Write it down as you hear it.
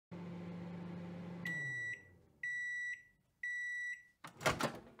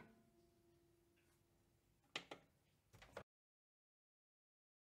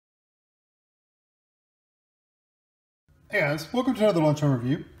Hey guys, welcome to another Lunchtime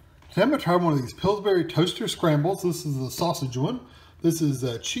review. Today I'm going to try one of these Pillsbury Toaster Scrambles. This is the sausage one. This is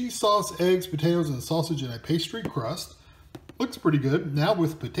cheese sauce, eggs, potatoes, and sausage in a pastry crust. Looks pretty good. Now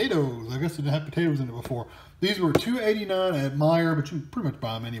with potatoes. I guess it didn't have potatoes in it before. These were $2.89 at Meijer, but you can pretty much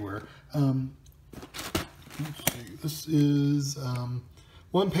buy them anywhere. Let's see. This is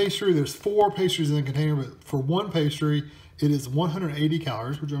one pastry. There's 4 pastries in the container, but for one pastry, it is 180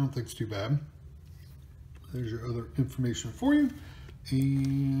 calories, which I don't think is too bad. There's your other information for you.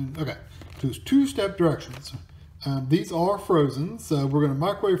 And okay, so it's 2-step directions. These are frozen, so we're going to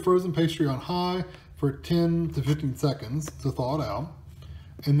microwave frozen pastry on high for 10 to 15 seconds to thaw it out.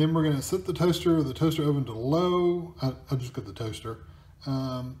 And then we're going to set the toaster oven to low. I'll just get the toaster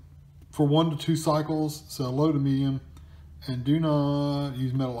for 1 to 2 cycles, so low to medium. And do not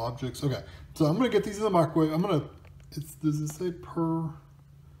use metal objects. Okay, so I'm going to get these in the microwave. Does it say per?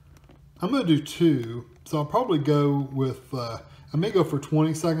 I'm going to do 2. So I'll probably go with, I may go for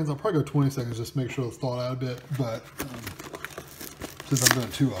 20 seconds. I'll probably go 20 seconds just to make sure it's thawed out a bit. But since I'm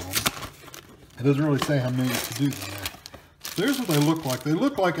doing 2 of them, it doesn't really say how many to do there. So here's what they look like. They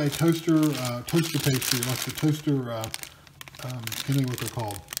look like a toaster pastry, like the toaster, I can't think what they're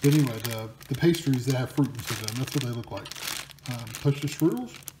called. But anyway, the pastries that have fruit into them, that's what they look like. Toaster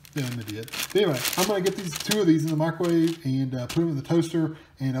strudels? Yeah, I'm an idiot. But anyway, I'm going to get 2 of these in the microwave and put them in the toaster,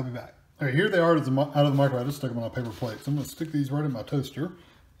 and I'll be back. All right, here they are out of the microwave. I just stuck them on a paper plate. So I'm going to stick these right in my toaster.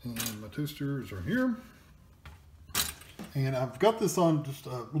 And my toasters are here. And I've got this on just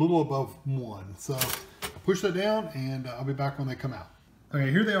a little above 1. So I'll push that down and I'll be back when they come out. Okay,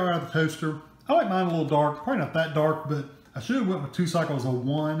 here they are out of the toaster. I like mine a little dark, probably not that dark, but I should have went with 2 cycles of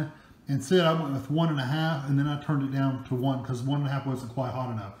 1. Instead, I went with 1.5, and then I turned it down to 1 because 1.5 wasn't quite hot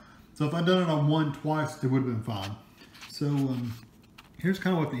enough. So if I'd done it on 1 twice, it would have been fine. So here's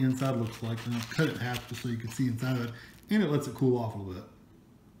kind of what the inside looks like. And I'll cut it in half just so you can see inside of it. And it lets it cool off a little bit.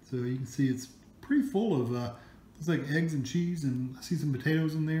 So you can see it's pretty full of, looks like eggs and cheese. And I see some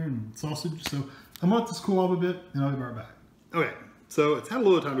potatoes in there and sausage. So I'm going to let this cool off a bit and I'll be right back. Okay, so it's had a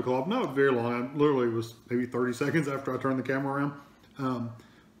little time to cool off. Not very long. Literally it was maybe 30 seconds after I turned the camera around.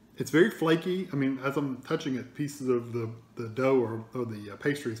 It's very flaky. I mean, as I'm touching it, pieces of the dough or the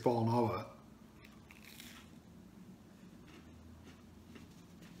pastry is falling off of it.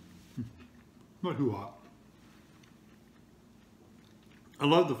 Not too hot. I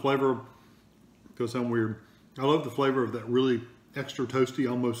love the flavor. It's gonna sound weird. I love the flavor of that really extra toasty,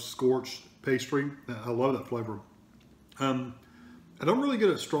 almost scorched pastry. I love that flavor. I don't really get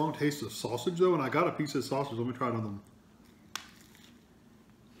a strong taste of sausage though, and I got a piece of sausage. Let me try it on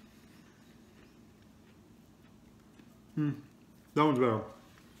them. That one's better.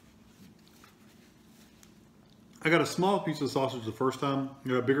 I got a small piece of sausage the first time. I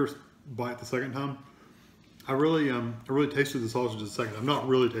got a bigger bite the second time. I really tasted the sausage the second time. Not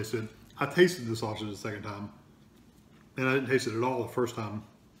really tasted. I tasted the sausage the second time, and I didn't taste it at all the first time.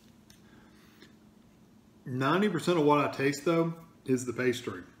 90% of what I taste though is the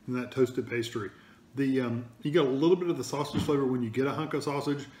pastry and that toasted pastry. You get a little bit of the sausage flavor when you get a hunk of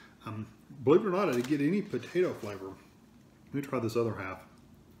sausage. Believe it or not, I didn't get any potato flavor. Let me try this other half.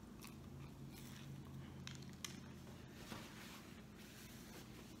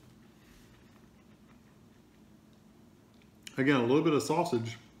 Again, a little bit of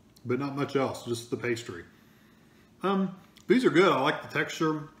sausage, but not much else, just the pastry. These are good. I like the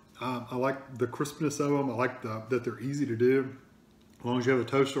texture. I like the crispness of them. I like that they're easy to do. As long as you have a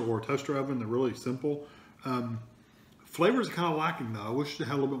toaster or a toaster oven, they're really simple. Flavor is kind of lacking though. I wish it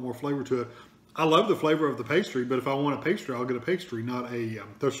had a little bit more flavor to it. I love the flavor of the pastry, but if I want a pastry, I'll get a pastry, not a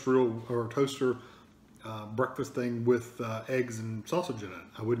toaster or toaster breakfast thing with eggs and sausage in it.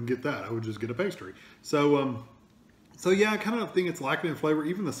 I wouldn't get that. I would just get a pastry. So yeah, I kind of think it's lacking in flavor.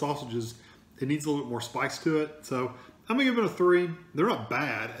 Even the sausages, it needs a little bit more spice to it. So I'm gonna give it a 3. They're not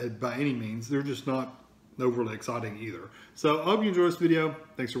bad by any means. They're just not overly exciting either. So I hope you enjoy this video.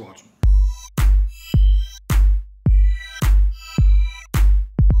 Thanks for watching.